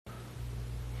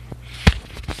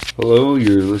Hello,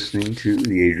 you're listening to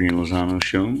the Adrian Lozano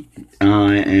Show.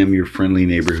 I am your friendly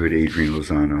neighborhood Adrian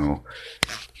Lozano,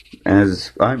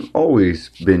 as I've always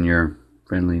been your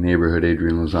friendly neighborhood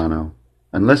Adrian Lozano.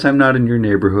 Unless I'm not in your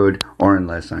neighborhood, or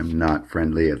unless I'm not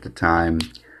friendly at the time,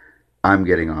 I'm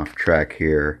getting off track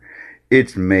here.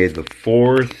 It's May the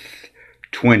 4th,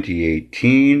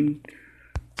 2018.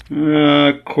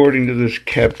 According to this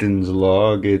captain's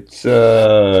log, it's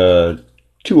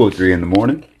 2:03 in the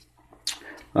morning.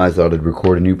 I thought I'd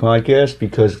record a new podcast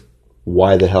because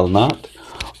why the hell not?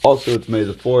 Also, it's May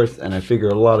the 4th, and I figure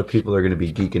a lot of people are going to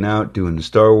be geeking out doing the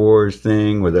Star Wars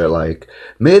thing where they're like,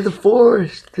 May the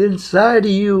 4th inside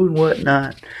of you and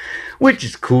whatnot. Which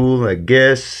is cool, I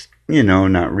guess. You know,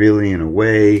 not really in a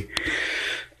way.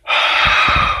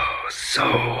 So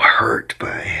hurt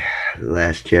by The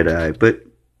Last Jedi, but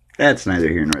that's neither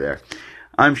here nor there.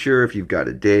 I'm sure if you've got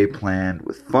a day planned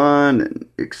with fun and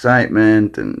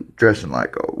excitement and dressing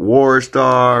like a war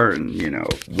star and,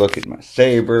 look at my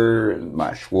saber and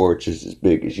my Schwartz is as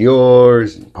big as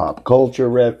yours and pop culture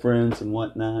reference and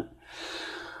whatnot.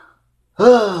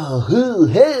 I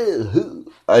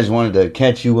just wanted to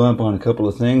catch you up on a couple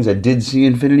of things. I did see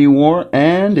Infinity War,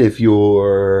 and if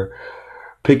you're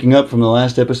picking up from the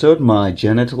last episode, my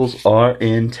genitals are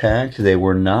intact. They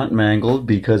were not mangled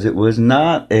because it was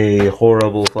not a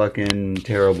horrible fucking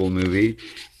terrible movie.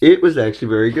 It was actually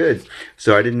very good.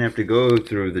 So I didn't have to go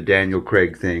through the Daniel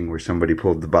Craig thing where somebody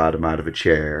pulled the bottom out of a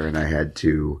chair and I had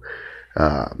to,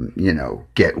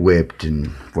 get whipped and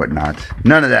whatnot.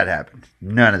 None of that happened.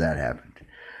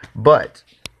 But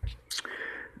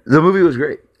the movie was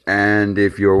great. And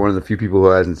if you're one of the few people who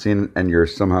hasn't seen it and you're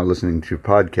somehow listening to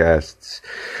podcasts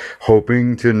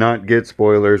hoping to not get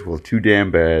spoilers, well, too damn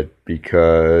bad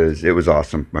because it was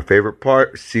awesome. My favorite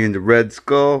part, seeing the Red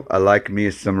Skull. I like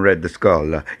me some Red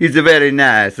Skull. He's a very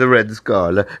nice Red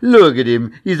Skull. Look at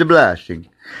him. He's a blushing.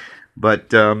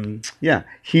 But,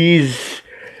 he's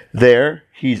there.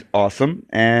 He's awesome.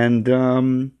 And I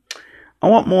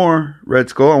want more Red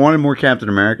Skull. I wanted more Captain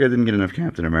America. I didn't get enough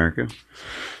Captain America.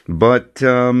 But,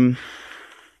 I don't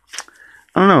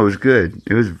know, it was good.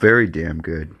 It was very damn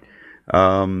good.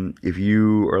 If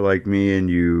you are like me and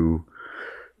you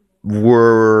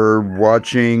were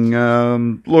watching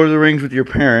Lord of the Rings with your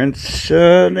parents,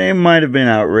 they might have been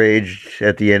outraged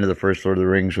at the end of the first Lord of the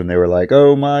Rings when they were like,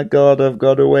 oh my god, I've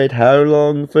got to wait how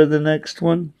long for the next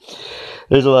one?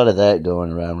 There's a lot of that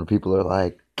going around where people are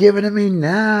like, give it to me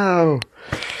now.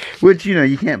 Which,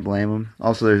 you can't blame them.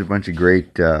 Also, there's a bunch of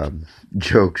great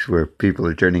jokes where people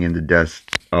are turning into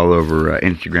dust all over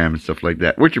Instagram and stuff like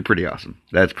that, which are pretty awesome.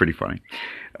 That's pretty funny.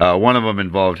 One of them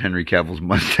involved Henry Cavill's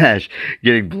mustache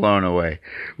getting blown away,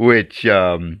 which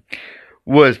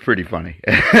was pretty funny.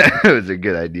 It was a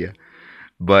good idea.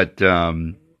 But,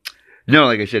 no,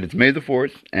 like I said, it's May the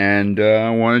 4th, and I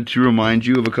wanted to remind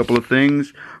you of a couple of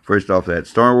things. First off, that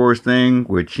Star Wars thing,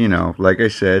 which, like I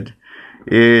said,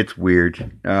 it's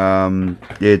weird. Oh,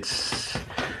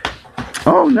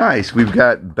 nice. We've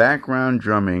got background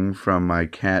drumming from my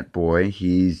cat boy.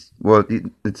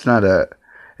 It's not a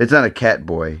cat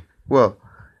boy. Well,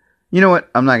 you know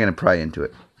what? I'm not going to pry into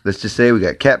it. Let's just say we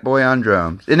got cat boy on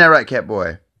drums. Isn't that right, cat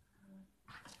boy?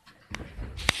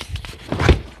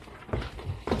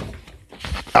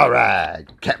 All right,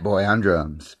 cat boy on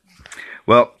drums.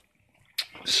 Well,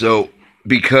 so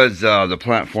because the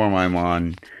platform I'm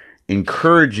on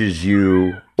encourages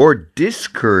you or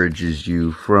discourages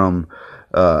you from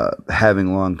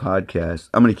having long podcasts,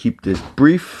 I'm going to keep this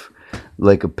brief,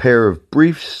 like a pair of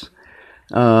briefs.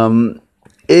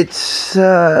 It's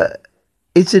a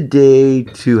day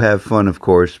to have fun, of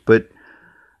course, but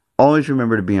always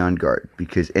remember to be on guard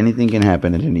because anything can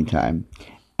happen at any time,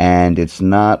 and it's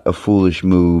not a foolish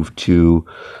move to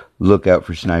look out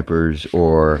for snipers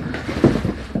or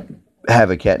have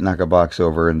a cat knock a box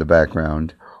over in the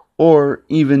background, or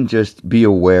even just be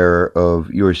aware of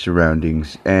your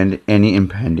surroundings and any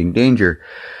impending danger.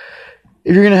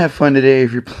 If you're going to have fun today,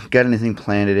 if you've got anything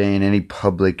planned today in any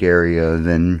public area,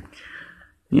 then,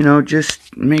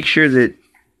 just make sure that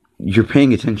you're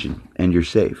paying attention and you're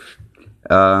safe.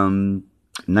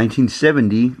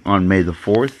 1970, on May the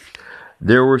 4th,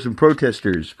 there were some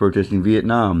protesters protesting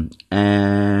Vietnam,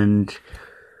 and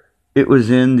it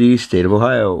was in the state of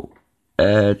Ohio,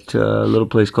 at a little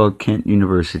place called Kent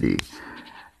University.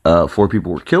 4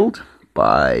 people were killed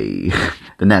by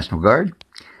the National Guard,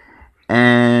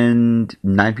 and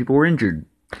 9 people were injured.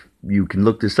 You can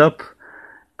look this up.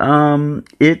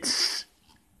 It's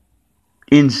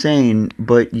insane,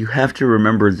 but you have to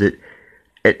remember that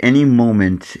at any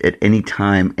moment, at any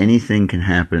time, anything can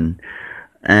happen,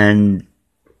 and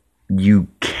you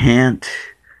can't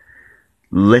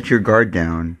let your guard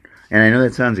down. And I know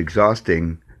that sounds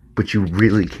exhausting, but you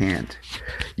really can't.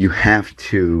 You have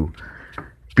to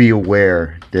be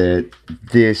aware that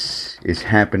this is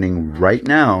happening right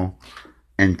now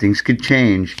and things could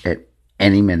change at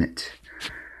any minute.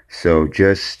 So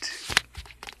just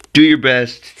do your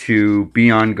best to be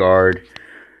on guard.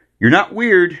 You're not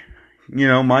weird. You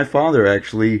know, my father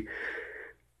actually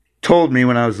told me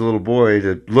when I was a little boy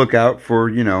to look out for,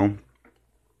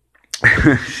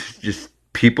 just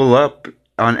people up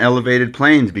on elevated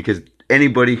planes, because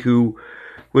anybody who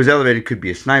was elevated could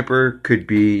be a sniper, could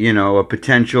be, a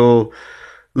potential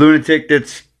lunatic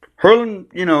that's hurling,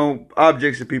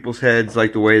 objects at people's heads,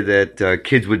 like the way that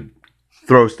kids would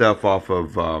throw stuff off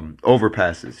of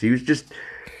overpasses.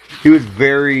 He was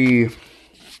very,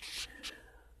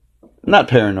 not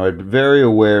paranoid, but very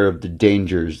aware of the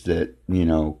dangers that,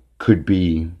 could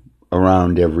be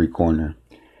around every corner.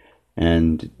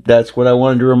 And that's what I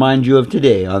wanted to remind you of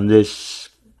today on this,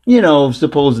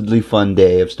 supposedly fun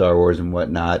day of Star Wars and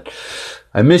whatnot.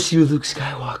 I miss you, Luke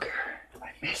Skywalker. I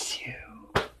miss you.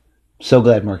 So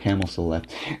glad Mark Hamill still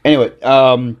left. Anyway,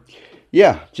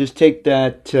 just take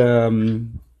that,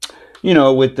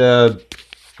 with the,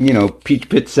 peach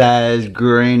pit size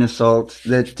grain of salt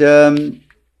that,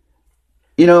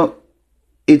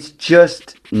 it's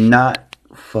just not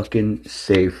fucking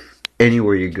safe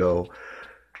anywhere you go.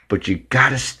 But you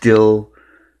gotta still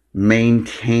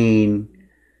maintain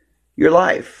your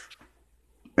life.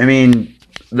 I mean,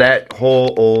 that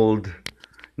whole old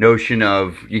notion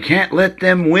of you can't let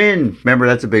them win. Remember,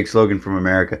 that's a big slogan from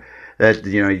America. That,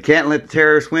 you can't let the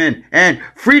terrorists win. And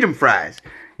freedom fries,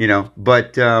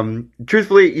 But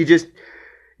truthfully,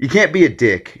 you can't be a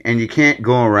dick. And you can't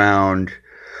go around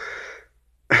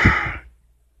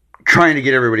trying to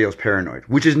get everybody else paranoid,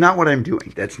 which is not what I'm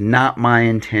doing. That's not my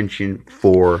intention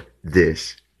for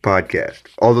this podcast.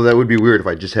 Although that would be weird if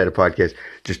I just had a podcast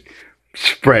just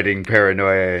spreading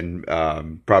paranoia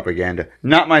and propaganda.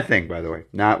 Not my thing, by the way.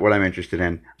 Not what I'm interested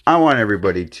in. I want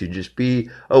everybody to just be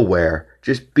aware.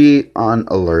 Just be on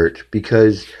alert,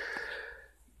 because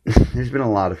there's been a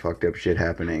lot of fucked up shit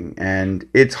happening. And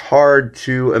it's hard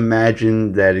to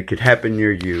imagine that it could happen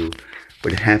near you,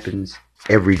 but it happens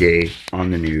every day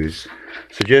on the news.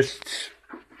 So just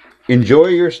enjoy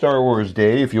your Star Wars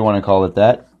Day, if you want to call it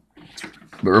that.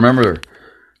 But remember,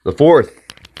 the 4th,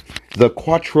 the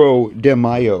Quattro de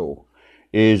Mayo,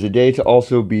 is a day to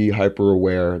also be hyper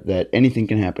aware that anything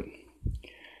can happen.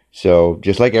 So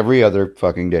just like every other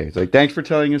fucking day, it's like, thanks for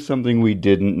telling us something we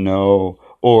didn't know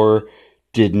or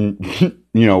didn't,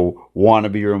 want to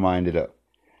be reminded of.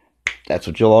 That's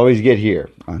what you'll always get here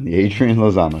on the Adrian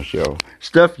Lozano Show.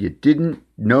 Stuff you didn't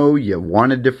know you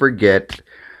wanted to forget.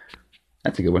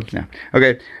 That's a good one. Yeah.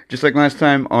 Okay, just like last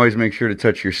time, always make sure to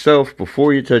touch yourself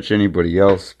before you touch anybody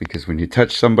else, because when you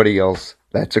touch somebody else,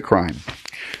 that's a crime.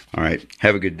 All right,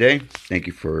 have a good day. Thank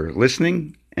you for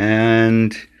listening,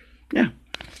 and yeah.